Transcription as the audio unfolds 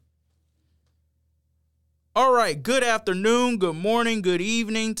All right, good afternoon, good morning, good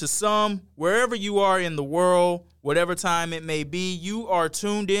evening to some, wherever you are in the world, whatever time it may be. You are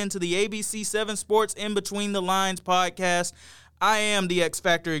tuned in to the ABC 7 Sports In Between the Lines podcast. I am the X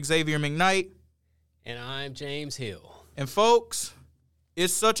Factor Xavier McKnight. And I'm James Hill. And folks,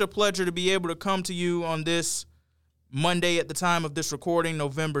 it's such a pleasure to be able to come to you on this Monday at the time of this recording,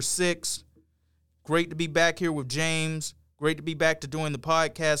 November 6th. Great to be back here with James. Great to be back to doing the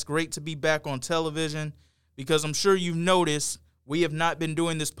podcast. Great to be back on television. Because I'm sure you've noticed we have not been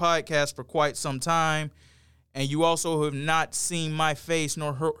doing this podcast for quite some time, and you also have not seen my face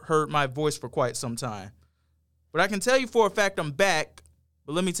nor heard my voice for quite some time. But I can tell you for a fact I'm back,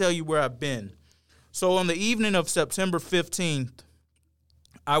 but let me tell you where I've been. So on the evening of September 15th,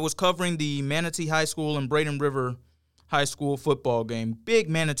 I was covering the Manatee High School and Braden River High School football game. Big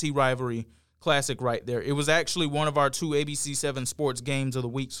Manatee rivalry classic right there. It was actually one of our two ABC 7 Sports games of the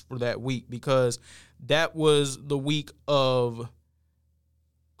weeks for that week because that was the week of,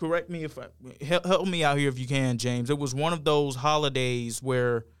 correct me if help me out here if you can, James. It was one of those holidays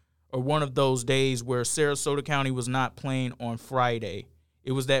where, or one of those days where Sarasota County was not playing on Friday.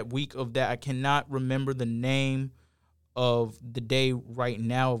 It was that week of that. I cannot remember the name of the day right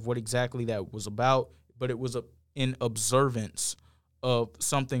now of what exactly that was about, but it was in observance of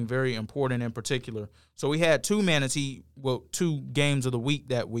something very important in particular. So we had two games of the week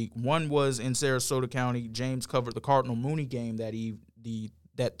that week. One was in Sarasota County. James covered the Cardinal Mooney game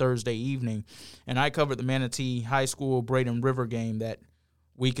that Thursday evening, and I covered the Manatee High School Braden River game that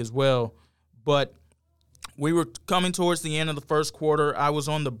week as well. But we were coming towards the end of the first quarter. I was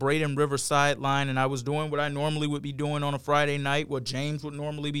on the Braden River sideline, and I was doing what I normally would be doing on a Friday night, what James would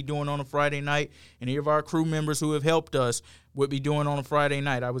normally be doing on a Friday night, and any of our crew members who have helped us would be doing on a Friday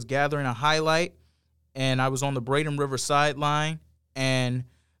night. I was gathering a highlight, and I was on the Braden River sideline, and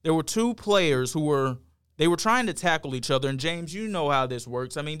there were two players who were trying to tackle each other. And, James, you know how this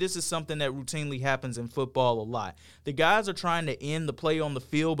works. I mean, this is something that routinely happens in football a lot. The guys are trying to end the play on the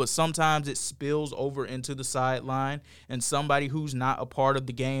field, but sometimes it spills over into the sideline, and somebody who's not a part of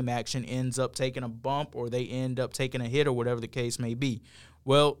the game action ends up taking a bump or they end up taking a hit or whatever the case may be.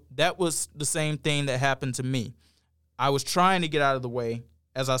 Well, that was the same thing that happened to me. I was trying to get out of the way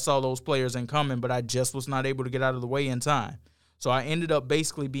as I saw those players incoming, but I just was not able to get out of the way in time. So I ended up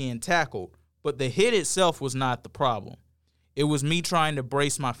basically being tackled. But the hit itself was not the problem. It was me trying to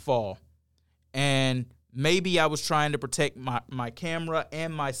brace my fall. And maybe I was trying to protect my camera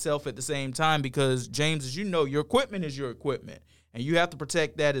and myself at the same time because, James, as you know, your equipment is your equipment, and you have to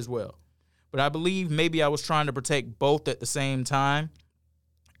protect that as well. But I believe maybe I was trying to protect both at the same time.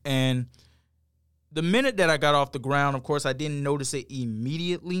 And the minute that I got off the ground, of course, I didn't notice it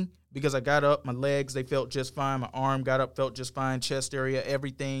immediately because I got up, my legs, they felt just fine. My arm got up, felt just fine. Chest area,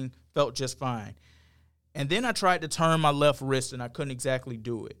 everything felt just fine. And then I tried to turn my left wrist, and I couldn't exactly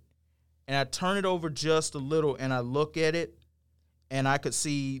do it. And I turned it over just a little, and I look at it, and I could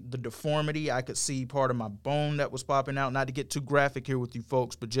see the deformity. I could see part of my bone that was popping out. Not to get too graphic here with you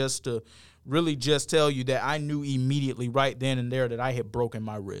folks, but just to really just tell you that I knew immediately right then and there that I had broken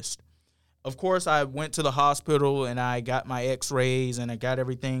my wrist. Of course, I went to the hospital and I got my x-rays and I got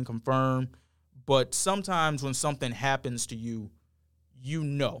everything confirmed. But sometimes when something happens to you, you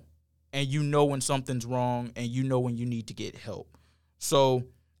know. And you know when something's wrong and you know when you need to get help. So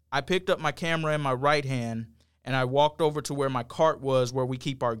I picked up my camera in my right hand and I walked over to where my cart was, where we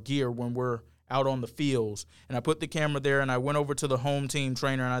keep our gear when we're out on the fields. And I put the camera there and I went over to the home team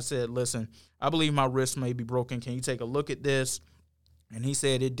trainer and I said, listen, I believe my wrist may be broken. Can you take a look at this? And he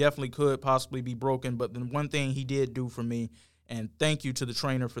said it definitely could possibly be broken. But the one thing he did do for me, and thank you to the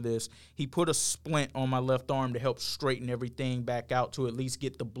trainer for this, he put a splint on my left arm to help straighten everything back out to at least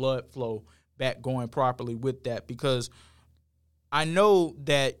get the blood flow back going properly with that. Because I know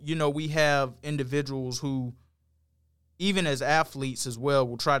that, we have individuals who, even as athletes as well,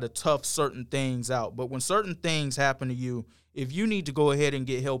 will try to tough certain things out. But when certain things happen to you, if you need to go ahead and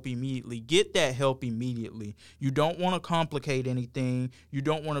get help immediately, get that help immediately. You don't want to complicate anything. You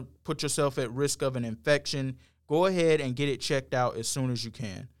don't want to put yourself at risk of an infection. Go ahead and get it checked out as soon as you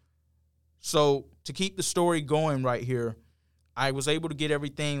can. So to keep the story going right here, I was able to get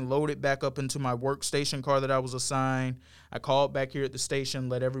everything loaded back up into my workstation car that I was assigned. I called back here at the station,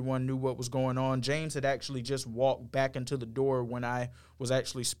 let everyone know what was going on. James had actually just walked back into the door when I was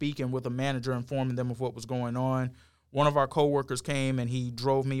actually speaking with a manager, informing them of what was going on. One of our coworkers came and he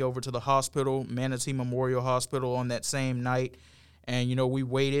drove me over to the hospital, Manatee Memorial Hospital, on that same night. And, we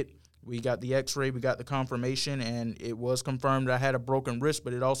waited. We got the x-ray, we got the confirmation, and it was confirmed that I had a broken wrist,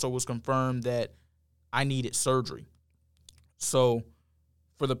 but it also was confirmed that I needed surgery. So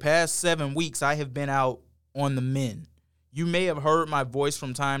for the past 7 weeks, I have been out on the men. You may have heard my voice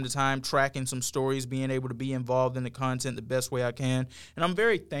from time to time, tracking some stories, being able to be involved in the content the best way I can. And I'm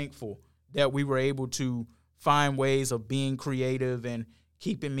very thankful that we were able to find ways of being creative and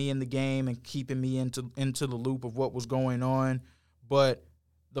keeping me in the game and keeping me into the loop of what was going on. But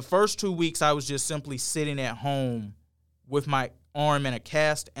the first 2 weeks, I was just simply sitting at home with my arm in a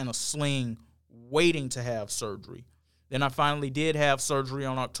cast and a sling, waiting to have surgery. Then I finally did have surgery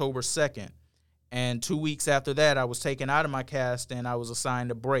on October 2nd. And 2 weeks after that, I was taken out of my cast and I was assigned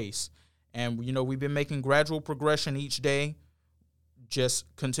a brace. And, we've been making gradual progression each day, just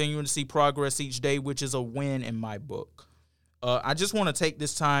continuing to see progress each day, which is a win in my book. I just want to take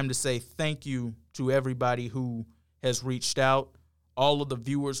this time to say thank you to everybody who has reached out, all of the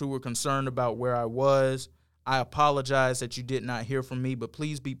viewers who were concerned about where I was. I apologize that you did not hear from me, but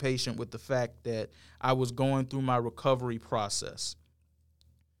please be patient with the fact that I was going through my recovery process.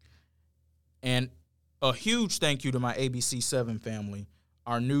 And a huge thank you to my ABC7 family,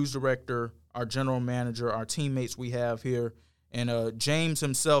 our news director, our general manager, our teammates we have here, and James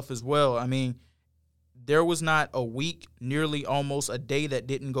himself as well. I mean, there was not a week, nearly almost a day that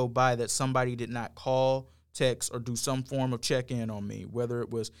didn't go by that somebody did not call, text, or do some form of check-in on me, whether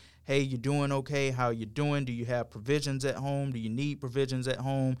it was, hey, you doing okay? How you doing? Do you have provisions at home? Do you need provisions at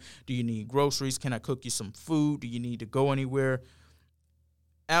home? Do you need groceries? Can I cook you some food? Do you need to go anywhere?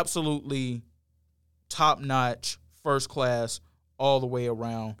 Absolutely top-notch, first class, all the way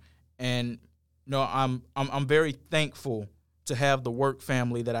around. And I'm very thankful to have the work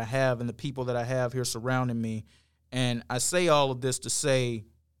family that I have and the people that I have here surrounding me. And I say all of this to say,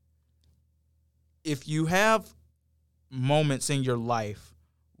 if you have moments in your life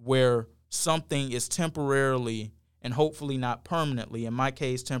where something is temporarily, and hopefully not permanently, in my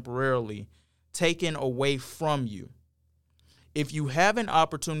case temporarily, taken away from you, if you have an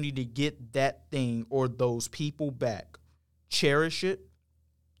opportunity to get that thing or those people back, cherish it.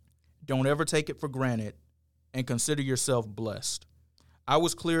 Don't ever take it for granted, and consider yourself blessed. I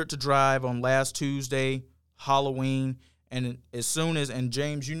was cleared to drive on last Tuesday, Halloween, and as soon as, and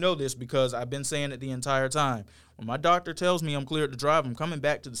James, you know this because I've been saying it the entire time, when my doctor tells me I'm cleared to drive, I'm coming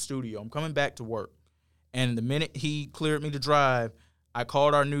back to the studio. I'm coming back to work. And the minute he cleared me to drive, I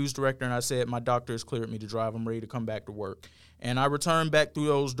called our news director and I said, my doctor has cleared me to drive. I'm ready to come back to work. And I returned back through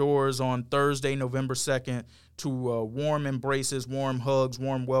those doors on Thursday, November 2nd, to warm embraces, warm hugs,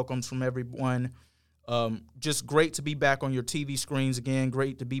 warm welcomes from everyone. Just great to be back on your TV screens again.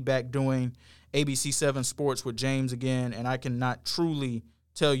 Great to be back doing ABC7 Sports with James again. And I cannot truly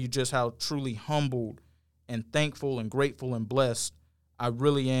tell you just how truly humbled and thankful and grateful and blessed I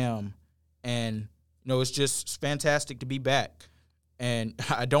really am. And, it's just fantastic to be back. And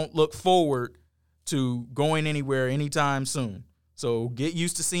I don't look forward to going anywhere anytime soon. So get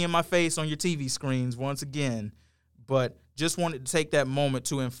used to seeing my face on your TV screens once again. But just wanted to take that moment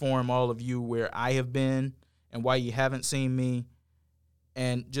to inform all of you where I have been and why you haven't seen me.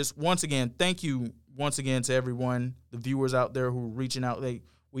 And just once again, thank you once again to everyone, the viewers out there who are reaching out.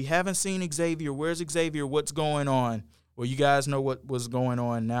 We haven't seen Xavier. Where's Xavier? What's going on? Well, you guys know what was going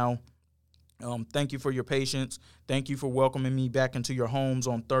on now. Thank you for your patience. Thank you for welcoming me back into your homes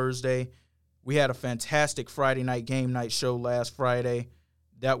on Thursday. We had a fantastic Friday night game night show last Friday.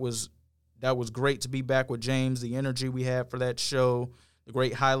 That was great to be back with James, the energy we had for that show, the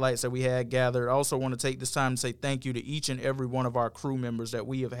great highlights that we had gathered. I also want to take this time to say thank you to each and every one of our crew members that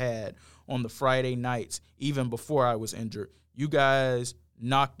we have had on the Friday nights, even before I was injured. You guys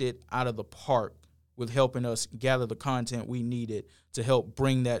knocked it out of the park with helping us gather the content we needed to help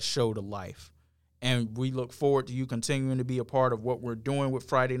bring that show to life. And we look forward to you continuing to be a part of what we're doing with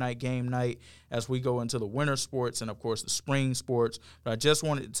Friday Night Game Night as we go into the winter sports and, of course, the spring sports. But I just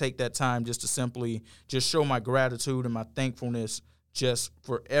wanted to take that time just to simply just show my gratitude and my thankfulness just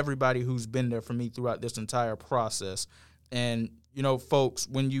for everybody who's been there for me throughout this entire process. And, folks,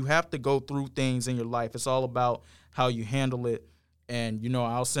 when you have to go through things in your life, it's all about how you handle it. And,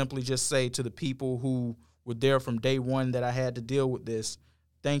 I'll simply just say to the people who were there from day one that I had to deal with this,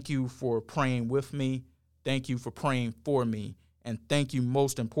 thank you for praying with me. Thank you for praying for me. And thank you,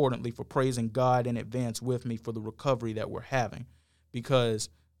 most importantly, for praising God in advance with me for the recovery that we're having. Because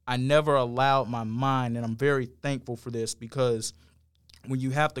I never allowed my mind, and I'm very thankful for this, because when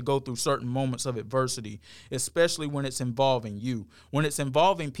you have to go through certain moments of adversity, especially when it's involving you, when it's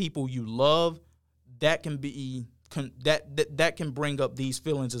involving people you love, that can be that can bring up these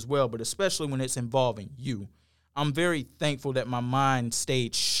feelings as well, but especially when it's involving you. I'm very thankful that my mind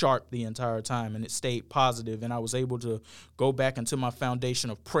stayed sharp the entire time and it stayed positive, and I was able to go back into my foundation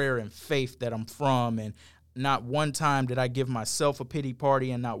of prayer and faith that I'm from, and not one time did I give myself a pity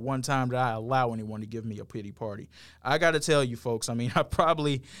party, and not one time did I allow anyone to give me a pity party. I got to tell you, folks, I mean, I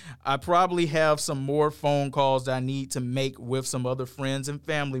probably have some more phone calls that I need to make with some other friends and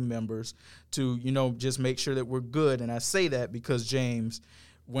family members to, just make sure that we're good. And I say that because, James,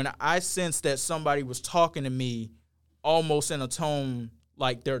 when I sensed that somebody was talking to me almost in a tone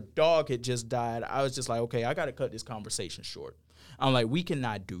like their dog had just died, I was just like, okay, I got to cut this conversation short. I'm like, we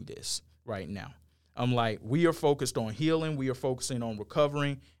cannot do this right now. I'm like, we are focused on healing, we are focusing on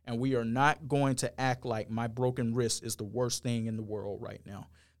recovering, and we are not going to act like my broken wrist is the worst thing in the world right now.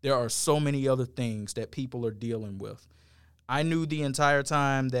 There are so many other things that people are dealing with. I knew the entire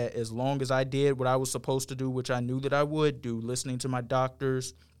time that as long as I did what I was supposed to do, which I knew that I would do, listening to my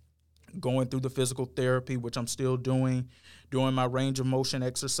doctors, going through the physical therapy, which I'm still doing my range of motion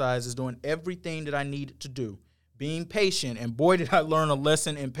exercises, doing everything that I needed to do, being patient, and boy, did I learn a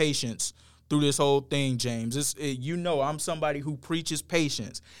lesson in patience through this whole thing, James. I'm somebody who preaches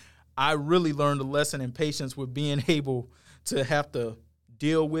patience. I really learned a lesson in patience with being able to have to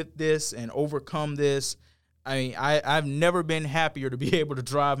deal with this and overcome this. I mean, I've never been happier to be able to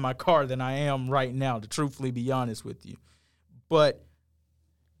drive my car than I am right now, to truthfully be honest with you. But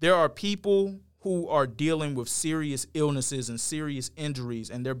there are people who are dealing with serious illnesses and serious injuries,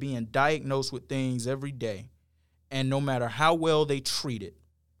 and they're being diagnosed with things every day. And no matter how well they treat it,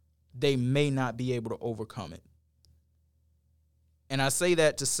 they may not be able to overcome it. And I say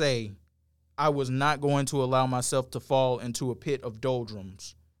that to say I was not going to allow myself to fall into a pit of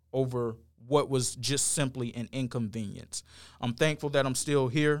doldrums over what was just simply an inconvenience. I'm thankful that I'm still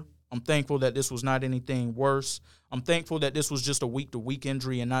here. I'm thankful that this was not anything worse. I'm thankful that this was just a week-to-week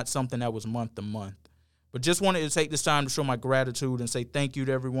injury and not something that was month-to-month. But just wanted to take this time to show my gratitude and say thank you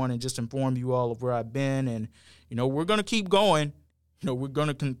to everyone and just inform you all of where I've been. And, we're going to keep going. We're going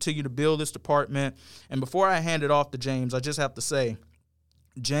to continue to build this department. And before I hand it off to James, I just have to say,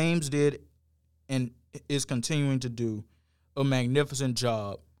 James did and is continuing to do a magnificent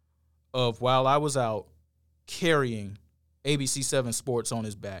job of, while I was out, carrying ABC 7 Sports on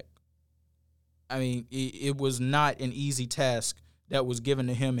his back. I mean, it was not an easy task that was given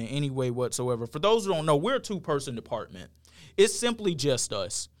to him in any way whatsoever. For those who don't know, we're a two-person department. It's simply just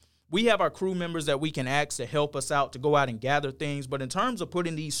us. We have our crew members that we can ask to help us out, to go out and gather things. But in terms of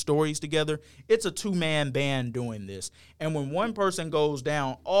putting these stories together, it's a two-man band doing this. And when one person goes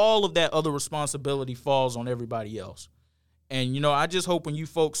down, all of that other responsibility falls on everybody else. And, I just hope when you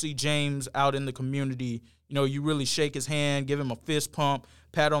folks see James out in the community, you really shake his hand, give him a fist pump,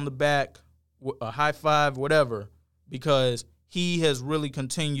 pat on the back, a high five, whatever, because he has really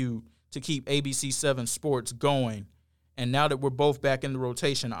continued to keep ABC 7 Sports going. And now that we're both back in the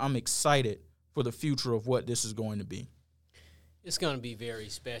rotation, I'm excited for the future of what this is going to be. It's going to be very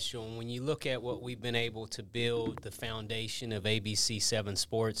special. And when you look at what we've been able to build, the foundation of ABC 7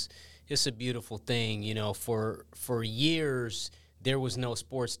 Sports, it's a beautiful thing. For years, there was no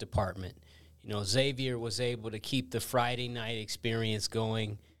sports department. Xavier was able to keep the Friday night experience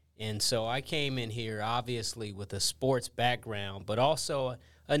going. And so I came in here, obviously, with a sports background, but also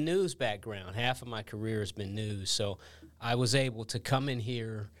a news background. Half of my career has been news. So I was able to come in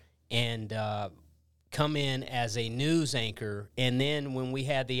here and come in as a news anchor. And then when we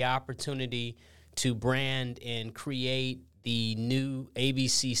had the opportunity to brand and create the new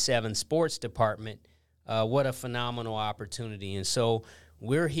ABC 7 Sports Department, what a phenomenal opportunity. And so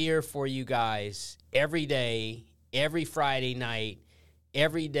we're here for you guys every day, every Friday night,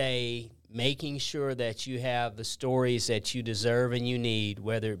 every day, making sure that you have the stories that you deserve and you need,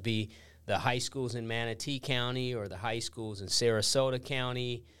 whether it be the high schools in Manatee County or the high schools in Sarasota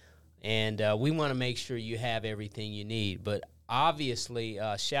County. And we want to make sure you have everything you need. But obviously,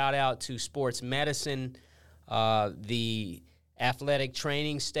 shout out to sports medicine, the athletic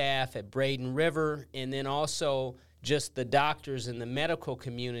training staff at Braden River, and then also just the doctors and the medical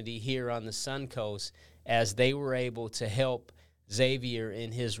community here on the Suncoast, as they were able to help Xavier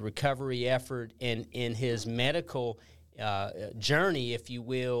in his recovery effort and in his medical journey, if you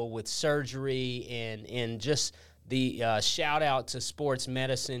will, with surgery, and just the shout out to sports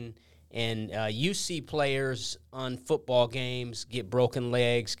medicine. And you see players on football games get broken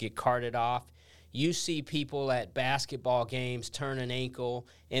legs, get carted off. You see people at basketball games turn an ankle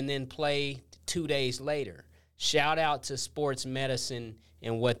and then play 2 days later. Shout out to sports medicine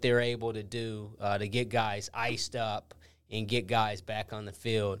and what they're able to do to get guys iced up and get guys back on the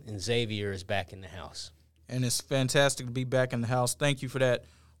field. And Xavier is back in the house. And it's fantastic to be back in the house. Thank you for that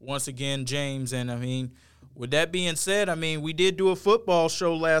once again, James. And, with that being said, we did do a football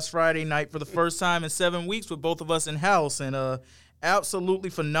show last Friday night for the first time in 7 weeks with both of us in house. And Absolutely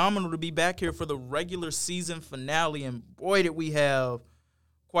phenomenal to be back here for the regular season finale. And boy, did we have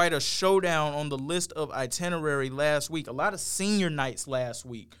quite a showdown on the list of itinerary last week. A lot of senior nights last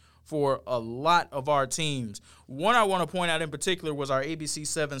week for a lot of our teams. One I want to point out in particular was our ABC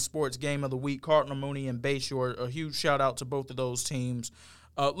 7 Sports Game of the Week, Cardinal Mooney and Bayshore. A huge shout-out to both of those teams.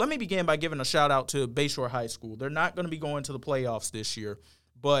 Let me begin by giving a shout-out to Bayshore High School. They're not going to be going to the playoffs this year,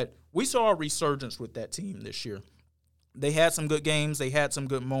 but we saw a resurgence with that team this year. They had some good games. They had some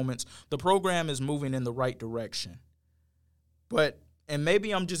good moments. The program is moving in the right direction. And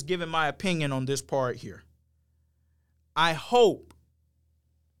maybe I'm just giving my opinion on this part here. I hope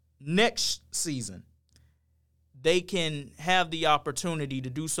next season they can have the opportunity to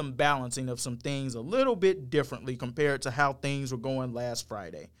do some balancing of some things a little bit differently compared to how things were going last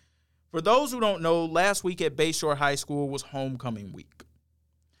Friday. For those who don't know, last week at Bayshore High School was homecoming week.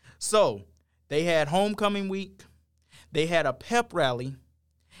 So they had homecoming week, they had a pep rally,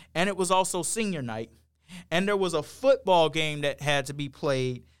 and it was also senior night. And there was a football game that had to be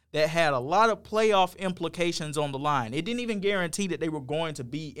played that had a lot of playoff implications on the line. It didn't even guarantee that they were going to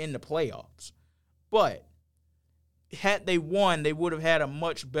be in the playoffs. But had they won, they would have had a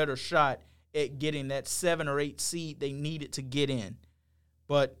much better shot at getting that 7 or 8 seed they needed to get in.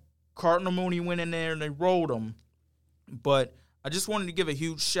 But Cardinal Mooney went in there and they rolled them. But I just wanted to give a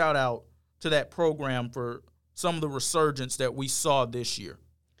huge shout out to that program for some of the resurgence that we saw this year.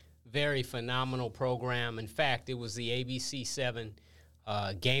 Very phenomenal program. In fact, it was the ABC 7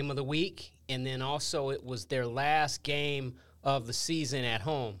 Game of the Week, and then also it was their last game of the season at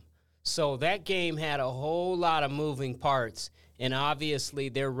home. So that game had a whole lot of moving parts, and obviously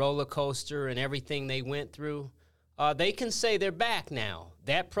their roller coaster and everything they went through, they can say they're back now.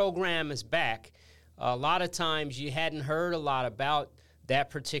 That program is back. A lot of times you hadn't heard a lot about that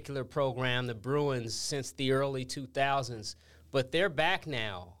particular program, the Bruins, since the early 2000s, but they're back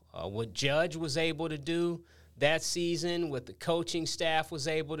now. What Judge was able to do that season, what the coaching staff was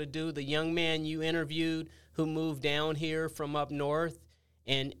able to do, the young man you interviewed who moved down here from up north,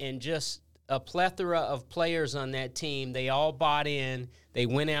 and just a plethora of players on that team. They all bought in. They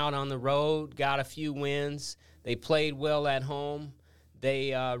went out on the road, got a few wins. They played well at home.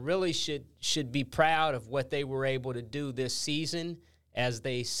 They really should be proud of what they were able to do this season as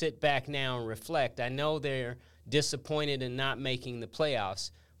they sit back now and reflect. I know they're disappointed in not making the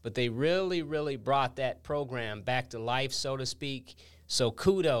playoffs, but they really, really brought that program back to life, so to speak. So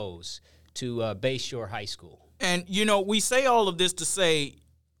kudos to Bayshore High School. And, we say all of this to say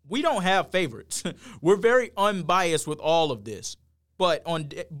we don't have favorites. We're very unbiased with all of this. But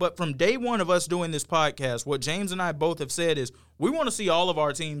from day one of us doing this podcast, what James and I both have said is we want to see all of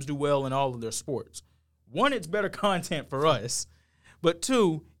our teams do well in all of their sports. One, it's better content for us. But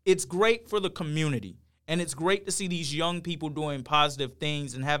two, it's great for the community. And it's great to see these young people doing positive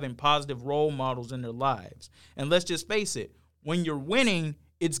things and having positive role models in their lives. And let's just face it, when you're winning,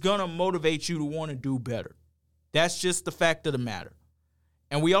 it's going to motivate you to want to do better. That's just the fact of the matter.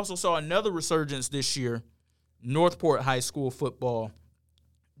 And we also saw another resurgence this year, Northport High School football.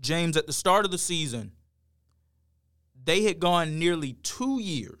 James, at the start of the season, they had gone nearly 2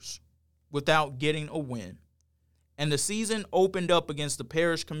 years without getting a win. And the season opened up against the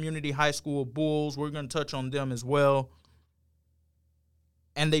Parish Community High School Bulls. We're going to touch on them as well.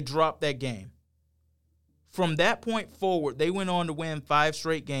 And they dropped that game. From that point forward, they went on to win 5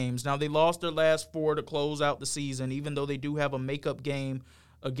 straight games. Now, they lost their last 4 to close out the season, even though they do have a makeup game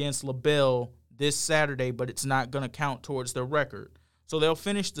against LaBelle this Saturday, but it's not going to count towards their record. So they'll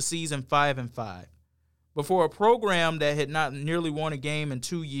finish the season 5-5. But for a program that had not nearly won a game in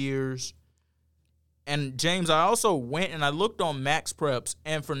 2 years, and James, I also went and I looked on Max Preps,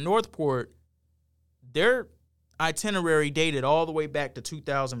 and for Northport, their itinerary dated all the way back to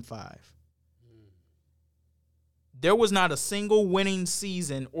 2005. There was not a single winning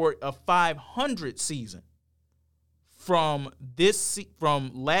season or a 500 season from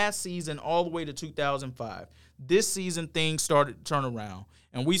last season all the way to 2005. This season, things started to turn around,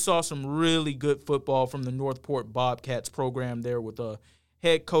 and we saw some really good football from the Northport Bobcats program there with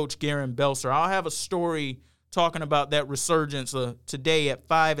head coach Garen Belser. I'll have a story talking about that resurgence today at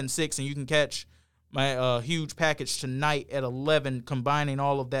 5 and 6, and you can catch my huge package tonight at 11, combining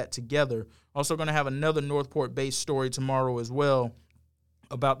all of that together. Also going to have another Northport-based story tomorrow as well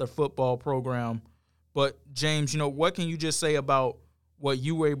about their football program. But, James, what can you just say about what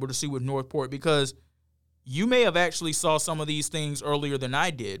you were able to see with Northport? Because you may have actually saw some of these things earlier than I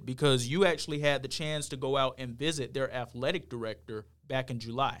did, because you actually had the chance to go out and visit their athletic director back in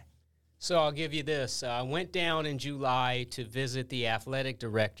July. So I'll give you this. I went down in July to visit the athletic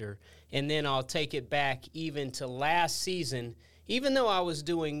director, and then I'll take it back even to last season. even though I was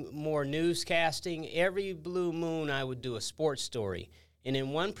doing more newscasting, every blue moon I would do a sports story. And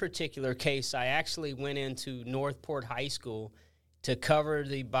in one particular case, I actually went into Northport High School to cover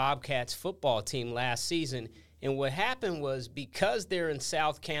the Bobcats football team last season. And what happened was, because they're in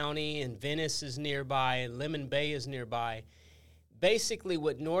South County and Venice is nearby and Lemon Bay is nearby, basically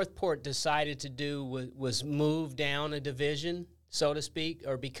what Northport decided to do was move down a division, so to speak,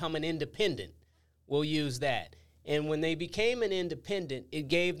 or become an independent. We'll use that. And when they became an independent, it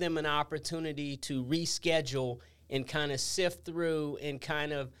gave them an opportunity to reschedule and kind of sift through and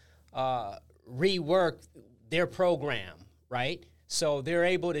kind of rework their program, right? So they're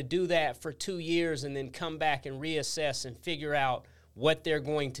able to do that for 2 years and then come back and reassess and figure out what they're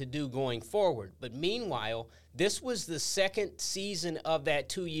going to do going forward. But meanwhile, this was the second season of that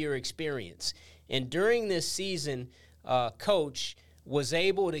 2-year experience. And during this season, Coach was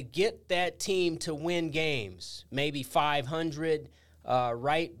able to get that team to win games, maybe 500,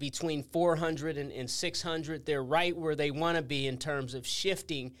 right between 400 and 600. They're right where they want to be in terms of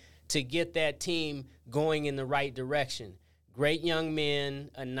shifting to get that team going in the right direction. Great young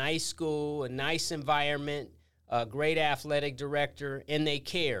men, a nice school, a nice environment, a great athletic director, and they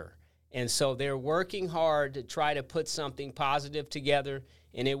care. And so they're working hard to try to put something positive together,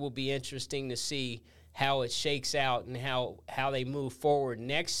 and it will be interesting to see how it shakes out and how they move forward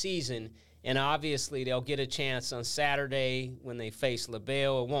next season. And obviously they'll get a chance on Saturday when they face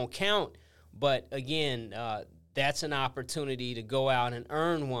LaBelle. It won't count, but again, that's an opportunity to go out and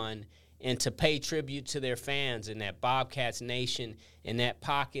earn one and to pay tribute to their fans and that Bobcats Nation and that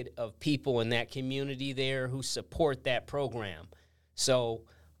pocket of people in that community there who support that program. So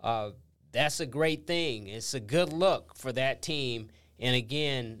that's a great thing. It's a good look for that team. And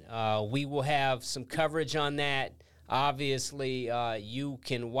again, we will have some coverage on that. Obviously, you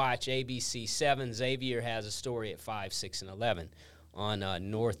can watch ABC 7. Xavier has a story at 5, 6, and 11 on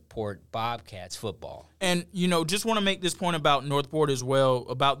Northport Bobcats football. And, just want to make this point about Northport as well,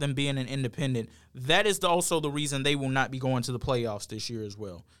 about them being an independent. That is also the reason they will not be going to the playoffs this year as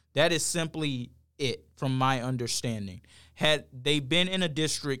well. That is simply it, from my understanding. Had they been in a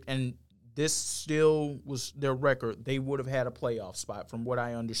district and this still was their record, they would have had a playoff spot, from what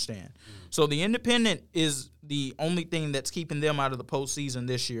I understand. So the independent is the only thing that's keeping them out of the postseason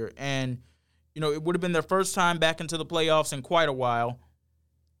this year. And it would have been their first time back into the playoffs in quite a while.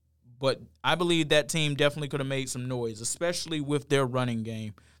 But I believe that team definitely could have made some noise, especially with their running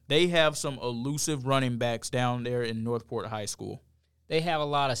game. They have some elusive running backs down there in Northport High School. They have a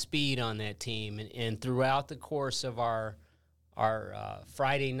lot of speed on that team. And throughout the course of our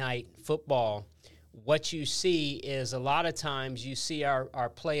Friday night football, what you see is a lot of times you see our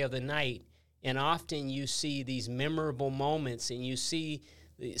play of the night, and often you see these memorable moments, and you see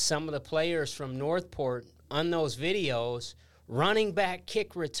some of the players from Northport on those videos running back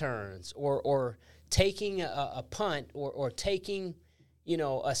kick returns or taking a punt or taking,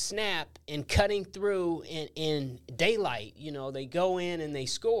 a snap and cutting through in daylight. They go in and they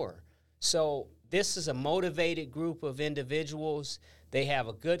score. So this is a motivated group of individuals. They have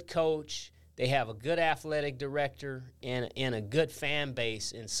a good coach. They have a good athletic director and a good fan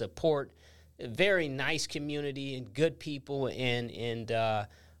base and support. A very nice community and good people, and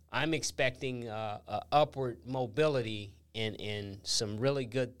I'm expecting upward mobility and some really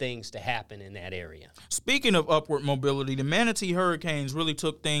good things to happen in that area. Speaking of upward mobility, the Manatee Hurricanes really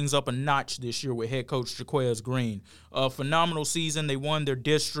took things up a notch this year with head coach Jaquez Green. A phenomenal season. They won their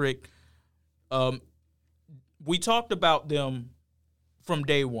district. We talked about them from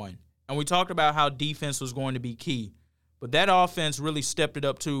day one, and we talked about how defense was going to be key. But that offense really stepped it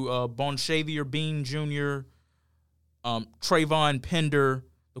up to Xavier Bean Jr., Trayvon Pender,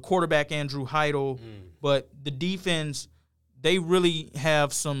 the quarterback Andrew Heidel. But the defense, they really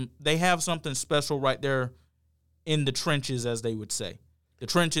have something special right there in the trenches, as they would say. The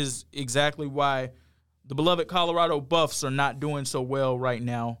trenches, exactly why the beloved Colorado Buffs are not doing so well right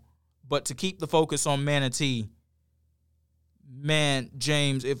now. But to keep the focus on Manatee, man,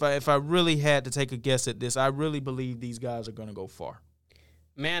 James, if I really had to take a guess at this, I really believe these guys are going to go far.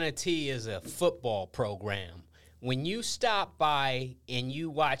 Manatee is a football program. When you stop by and you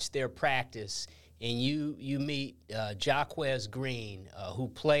watch their practice and you meet Jaquez Green, who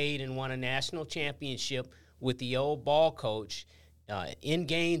played and won a national championship with the old ball coach in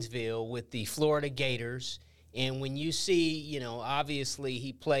Gainesville with the Florida Gators, and when you see, obviously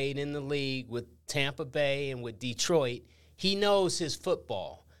he played in the league with Tampa Bay and with Detroit, he knows his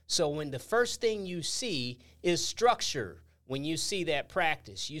football. So when the first thing you see is structure, when you see that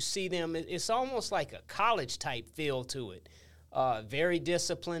practice, you see them, it's almost like a college-type feel to it. Very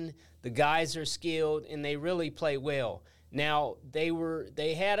disciplined, the guys are skilled, and they really play well. Now, they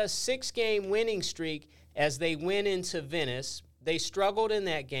had a 6-game winning streak as they went into Venice. They struggled in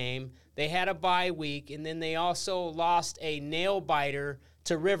that game. They had a bye week, and then they also lost a nail-biter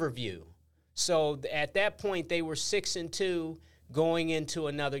to Riverview. So at that point, they were 6-2 going into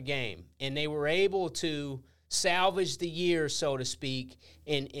another game, and they were able to salvage the year, so to speak,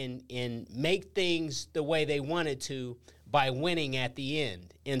 and make things the way they wanted to by winning at the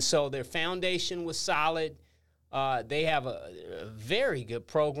end. And so their foundation was solid. They have a very good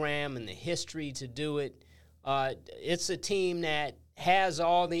program and the history to do it. It's a team that has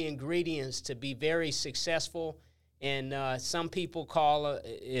all the ingredients to be very successful, and some people call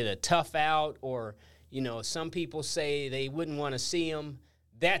it a tough out, or some people say they wouldn't want to see them.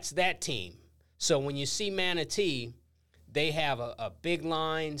 That's that team. So when you see Manatee, they have a big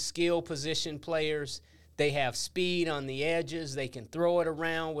line, skill position players. They have speed on the edges. They can throw it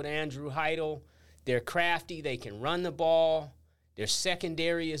around with Andrew Heidel. They're crafty. They can run the ball. Their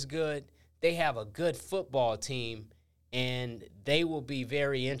secondary is good. They have a good football team, and they will be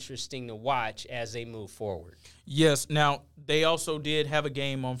very interesting to watch as they move forward. Yes. Now, they also did have a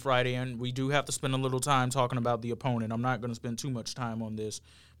game on Friday, and we do have to spend a little time talking about the opponent. I'm not going to spend too much time on this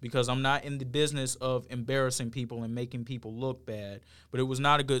because I'm not in the business of embarrassing people and making people look bad. But it was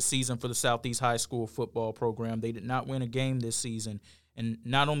not a good season for the Southeast High School football program. They did not win a game this season, and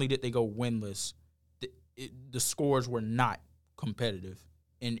not only did they go winless, the scores were not competitive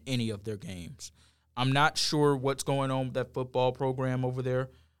in any of their games. I'm not sure what's going on with that football program over there.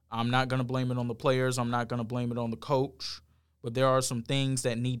 I'm not going to blame it on the players. I'm not going to blame it on the coach. But there are some things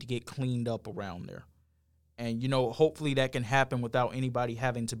that need to get cleaned up around there. And, hopefully that can happen without anybody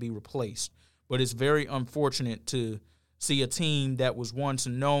having to be replaced. But it's very unfortunate to see a team that was once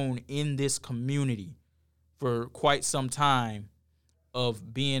known in this community for quite some time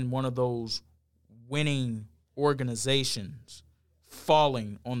of being one of those winning organizations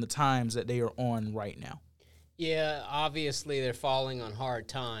falling on the times that they are on right now. Yeah, obviously they're falling on hard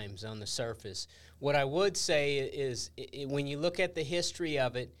times on the surface. What I would say is when you look at the history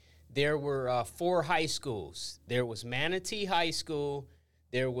of it, there were 4 high schools. There was Manatee High School,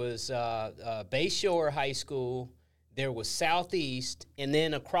 there was Bayshore High School, there was Southeast, and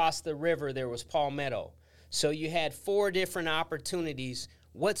then across the river there was Palmetto. So you had 4 different opportunities.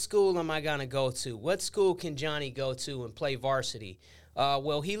 What school am I going to go to? What school can Johnny go to and play varsity?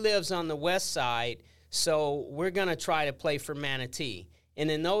 Well, he lives on the west side, so we're going to try to play for Manatee.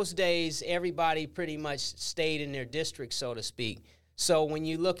 And in those days, everybody pretty much stayed in their district, so to speak. So when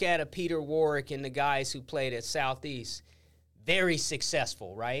you look at a Peter Warwick and the guys who played at Southeast, very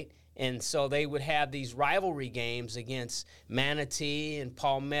successful, right? And so they would have these rivalry games against Manatee and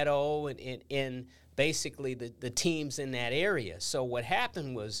Palmetto and basically the teams in that area. So what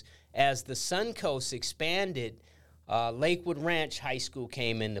happened was, as the Suncoast expanded, Lakewood Ranch High School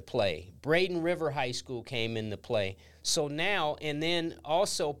came into play. Braden River High School came into play. So now, and then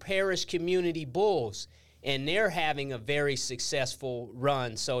also Parish Community Bulls, and they're having a very successful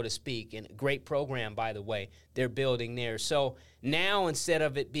run, so to speak, and a great program, by the way, they're building there. So now, instead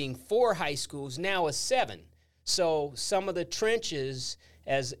of it being 4 high schools, now it's 7. So some of the trenches,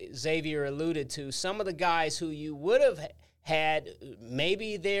 as Xavier alluded to, some of the guys who you would have had,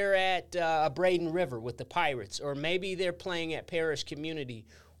 maybe they're at Braden River with the Pirates, or maybe they're playing at Parish Community,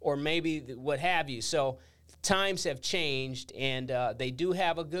 or maybe what have you. So times have changed, and they do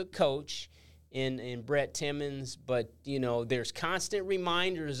have a good coach in Brett Timmons, but, there's constant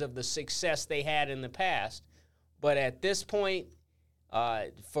reminders of the success they had in the past. But at this point,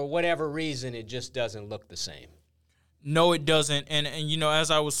 for whatever reason, it just doesn't look the same. No, it doesn't. And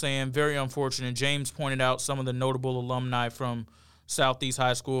as I was saying, very unfortunate. James pointed out some of the notable alumni from Southeast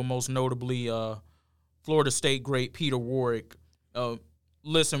High School, most notably Florida State great Peter Warwick.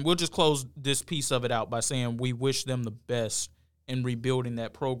 Listen, we'll just close this piece of it out by saying we wish them the best in rebuilding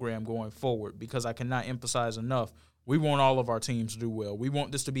that program going forward, because I cannot emphasize enough, we want all of our teams to do well. We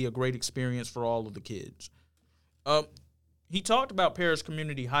want this to be a great experience for all of the kids. He talked about Parish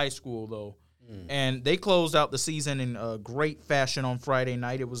Community High School, though, and they closed out the season in great fashion on Friday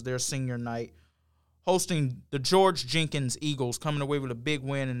night. It was their senior night, hosting the George Jenkins Eagles, coming away with a big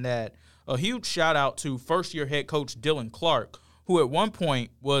win in that. A huge shout-out to first-year head coach Dylan Clark, who at one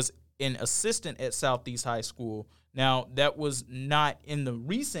point was an assistant at Southeast High School. Now, that was not in the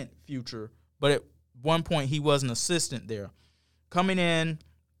recent future, but at one point he was an assistant there. Coming in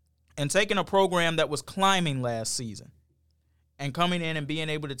and taking a program that was climbing last season and coming in and being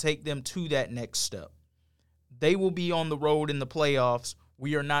able to take them to that next step. They will be on the road in the playoffs.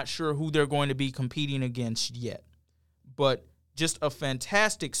 We are not sure who they're going to be competing against yet. But just a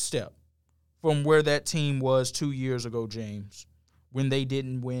fantastic step from where that team was 2 years ago, James, when they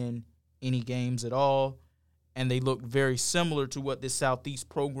didn't win any games at all, and they look very similar to what this Southeast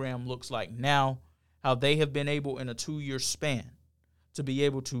program looks like now, how they have been able in a 2-year span to be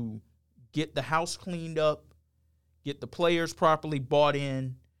able to get the house cleaned up, get the players properly bought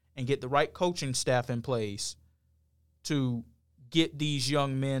in, and get the right coaching staff in place to get these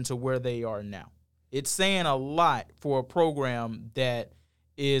young men to where they are now. It's saying a lot for a program that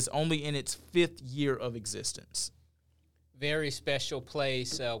is only in its 5th year of existence. Very special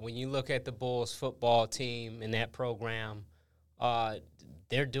place. When you look at the Bulls football team and that program,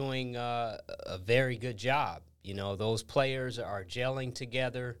 they're doing a very good job. You know, those players are gelling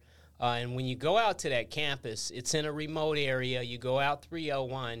together. And when you go out to that campus, it's in a remote area. You go out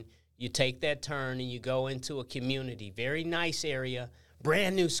 301, you take that turn, and you go into a community. Very nice area,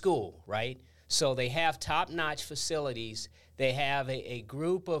 brand new school, right? So they have top-notch facilities. They have a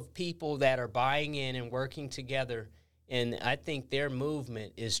group of people that are buying in and working together. And I think their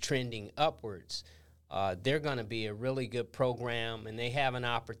movement is trending upwards. They're going to be a really good program, and they have an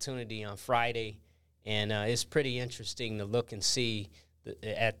opportunity on Friday. And it's pretty interesting to look and see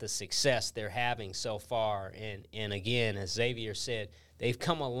at the success they're having so far. And again, as Xavier said, they've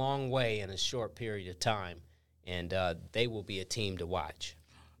come a long way in a short period of time, and they will be a team to watch.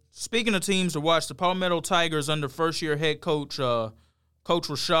 Speaking of teams to watch, the Palmetto Tigers under first-year head coach Coach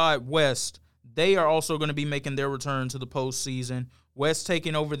Rashad West, they are also going to be making their return to the postseason. West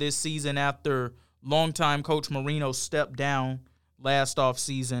taking over this season after longtime Coach Marino stepped down last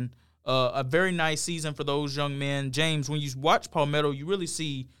offseason. A very nice season for those young men. James, when you watch Palmetto, you really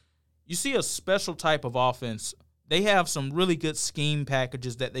see a special type of offense. They have some really good scheme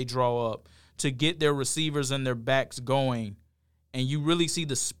packages that they draw up to get their receivers and their backs going, and you really see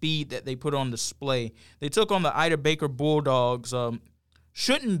the speed that they put on display. They took on the Ida Baker Bulldogs.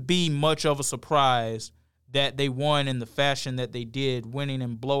 Shouldn't be much of a surprise that they won in the fashion that they did, winning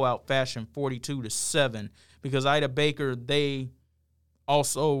in blowout fashion 42-7, because Ida Baker, they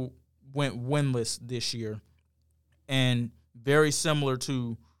also went winless this year. And very similar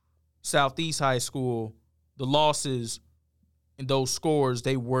to Southeast High School, the losses in those scores,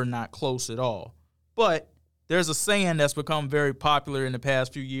 they were not close at all. But there's a saying that's become very popular in the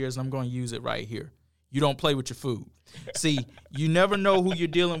past few years, and I'm going to use it right here. You don't play with your food. See, you never know who you're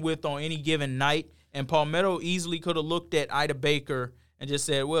dealing with on any given night, and Palmetto easily could have looked at Ida Baker and just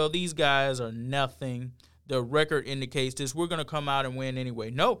said, well, these guys are nothing. The record indicates this. We're going to come out and win anyway.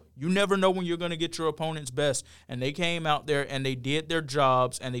 No, you never know when you're going to get your opponent's best. And they came out there and they did their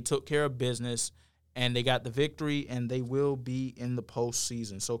jobs and they took care of business and they got the victory, and they will be in the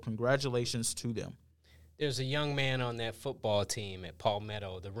postseason. So congratulations to them. There's a young man on that football team at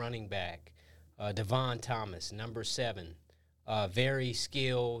Palmetto, the running back, Devon Thomas, number 7. Very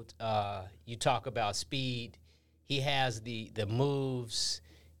skilled. You talk about speed. He has the moves.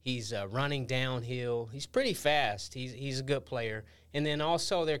 He's running downhill. He's pretty fast. He's a good player. And then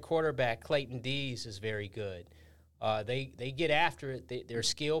also their quarterback, Clayton Dees, is very good. They get after it. Their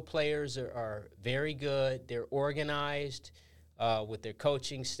skill players are very good. They're organized with their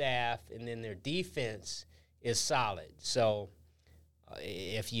coaching staff, and then their defense is solid. So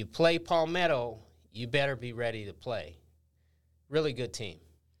if you play Palmetto, you better be ready to play. Really good team.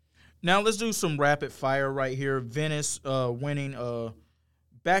 Now let's do some rapid fire right here. Venice winning a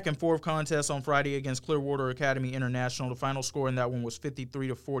back-and-forth contest on Friday against Clearwater Academy International. The final score in that one was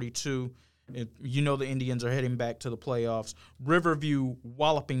 53-42. You know the Indians are heading back to the playoffs. Riverview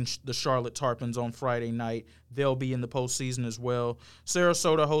walloping the Charlotte Tarpons on Friday night. They'll be in the postseason as well.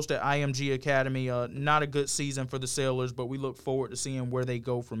 Sarasota hosted IMG Academy. Not a good season for the Sailors, but we look forward to seeing where they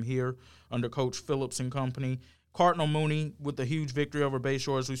go from here under Coach Phillips and company. Cardinal Mooney with the huge victory over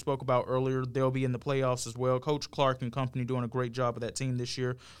Bayshore, as we spoke about earlier. They'll be in the playoffs as well. Coach Clark and company doing a great job of that team this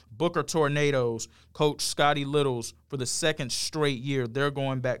year. Booker Tornadoes, Coach Scotty Littles for the second straight year. They're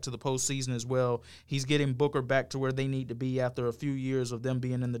going back to the postseason as well. He's getting Booker back to where they need to be after a few years of them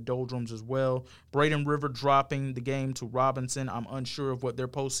being in the doldrums as well. Braden River dropping the game to Robinson. I'm unsure of what their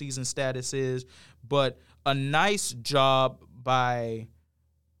postseason status is, but a nice job by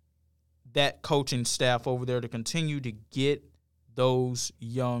that coaching staff over there to continue to get those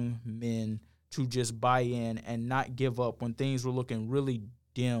young men to just buy in and not give up when things were looking really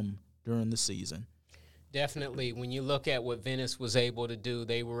dim during the season. Definitely. When you look at what Venice was able to do,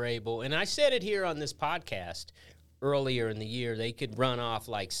 they were able, and I said it here on this podcast earlier in the year, they could run off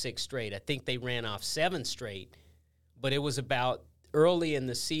like 6 straight. I think they ran off 7 straight, but it was about early in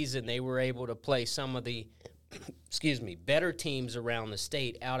the season they were able to play some of the better teams around the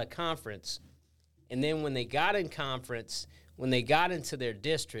state out of conference. And then when they got in conference, when they got into their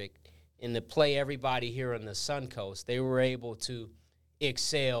district and to play everybody here on the Suncoast, they were able to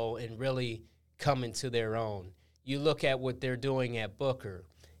excel and really come into their own. You look at what they're doing at Booker,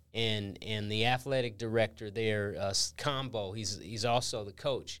 and the athletic director there, Combo. He's also the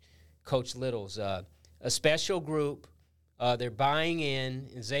coach, Coach Little's a special group. They're buying in.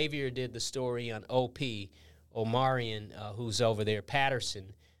 And Xavier did the story on OP Omarion, who's over there,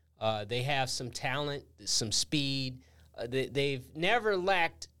 Patterson. They have some talent, some speed. They've never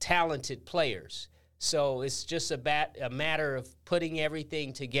lacked talented players. So it's just a matter of putting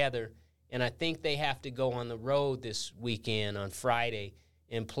everything together. And I think they have to go on the road this weekend on Friday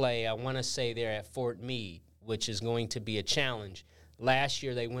and play, I want to say they're at Fort Meade, which is going to be a challenge. Last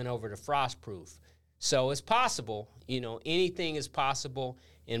year they went over to Frostproof. So it's possible. Anything is possible,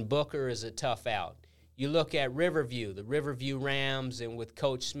 and Booker is a tough out. You look at Riverview, the Riverview Rams, and with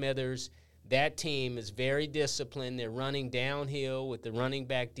Coach Smithers, that team is very disciplined. They're running downhill with the running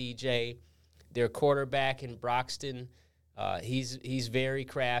back DJ. Their quarterback in Broxton, he's very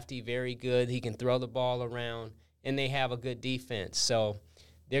crafty, very good. He can throw the ball around, and they have a good defense. So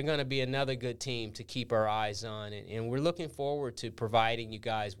they're going to be another good team to keep our eyes on, and we're looking forward to providing you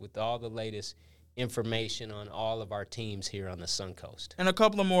guys with all the latest information on all of our teams here on the Suncoast. And a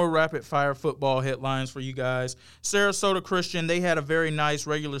couple of more rapid-fire football headlines for you guys. Sarasota Christian, they had a very nice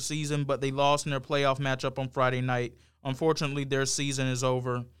regular season, but they lost in their playoff matchup on Friday night. Unfortunately, their season is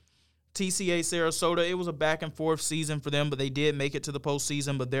over. TCA Sarasota, it was a back-and-forth season for them, but they did make it to the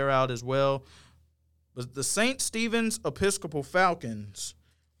postseason, but they're out as well. But the St. Stephen's Episcopal Falcons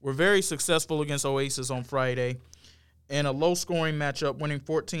were very successful against Oasis on Friday in a low-scoring matchup, winning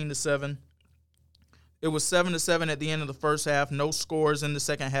 14-7. It was 7-7 at the end of the first half. No scores in the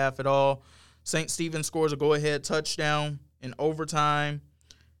second half at all. St. Stephen scores a go-ahead touchdown in overtime.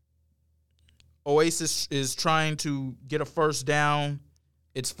 Oasis is trying to get a first down.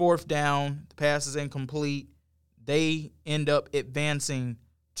 It's fourth down. The pass is incomplete. They end up advancing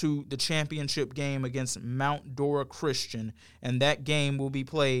to the championship game against Mount Dora Christian, and that game will be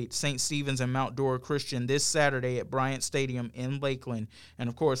played, St. Stephen's and Mount Dora Christian, this Saturday at Bryant Stadium in Lakeland, and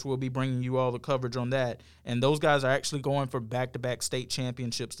of course we'll be bringing you all the coverage on that, and those guys are actually going for back-to-back state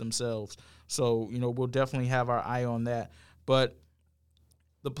championships themselves, so we'll definitely have our eye on that. But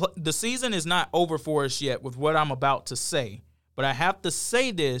the season is not over for us yet with what I'm about to say, but I have to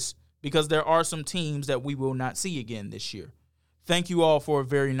say this because there are some teams that we will not see again this year. Thank you all for a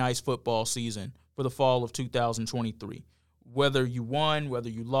very nice football season for the fall of 2023. Whether you won, whether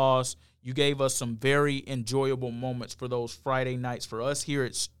you lost, you gave us some very enjoyable moments for those Friday nights for us here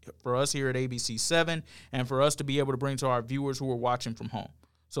at ABC 7 and for us to be able to bring to our viewers who are watching from home.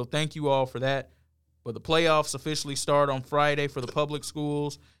 So thank you all for that. But the playoffs officially start on Friday for the public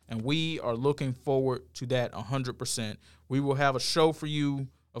schools, and we are looking forward to that 100%. We will have a show for you,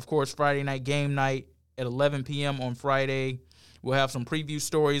 of course, Friday night game night at 11 p.m. on Friday. We'll have some preview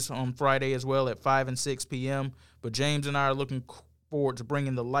stories on Friday as well at 5 and 6 p.m. But James and I are looking forward to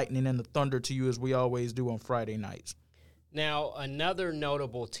bringing the lightning and the thunder to you as we always do on Friday nights. Now, another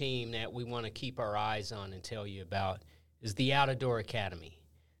notable team that we want to keep our eyes on and tell you about is the Out-of-Door Academy.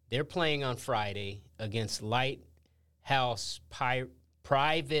 They're playing on Friday against Lighthouse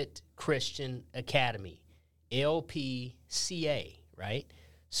Private Christian Academy, LPCA, right?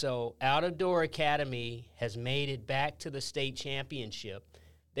 So Out-of-Door Academy has made it back to the state championship.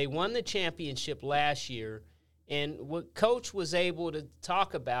 They won the championship last year, and what Coach was able to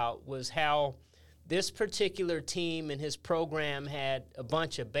talk about was how this particular team and his program had a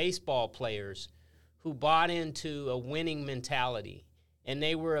bunch of baseball players who bought into a winning mentality, and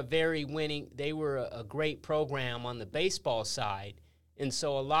they were a great program on the baseball side, and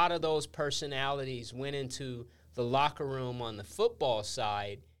so a lot of those personalities went into the locker room on the football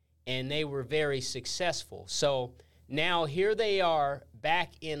side, and they were very successful. So now here they are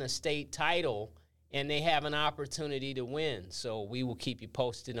back in a state title, and they have an opportunity to win. So we will keep you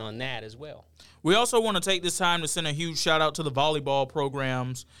posted on that as well. We also want to take this time to send a huge shout-out to the volleyball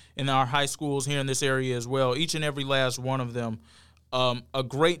programs in our high schools here in this area as well, each and every last one of them. A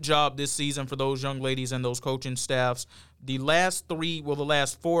great job this season for those young ladies and those coaching staffs. The last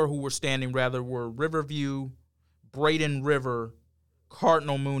four who were standing, were Riverview, Braden River,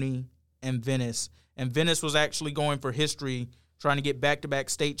 Cardinal Mooney, and Venice. And Venice was actually going for history, trying to get back-to-back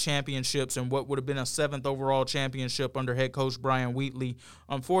state championships and what would have been a 7th overall championship under head coach Brian Wheatley.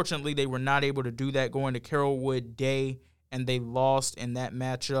 Unfortunately, they were not able to do that going to Carrollwood Day, and they lost in that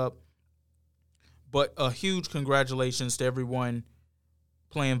matchup. But a huge congratulations to everyone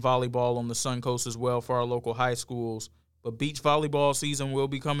playing volleyball on the Suncoast as well for our local high schools. But beach volleyball season will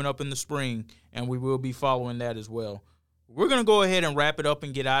be coming up in the spring, and we will be following that as well. We're going to go ahead and wrap it up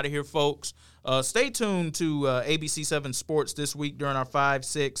and get out of here, folks. Stay tuned to ABC 7 Sports this week during our 5,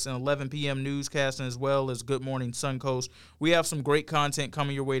 6, and 11 p.m. newscasting, as well as Good Morning Suncoast. We have some great content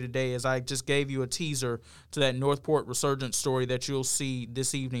coming your way today, as I just gave you a teaser to that Northport Resurgence story that you'll see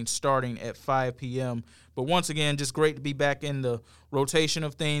this evening starting at 5 p.m. But once again, just great to be back in the rotation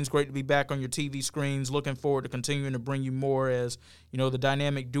of things. Great to be back on your TV screens. Looking forward to continuing to bring you more as, the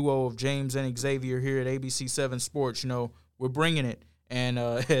dynamic duo of James and Xavier here at ABC 7 Sports. We're bringing it. And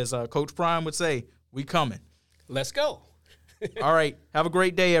as Coach Prime would say, we coming. Let's go. All right. Have a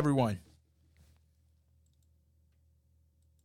great day, everyone.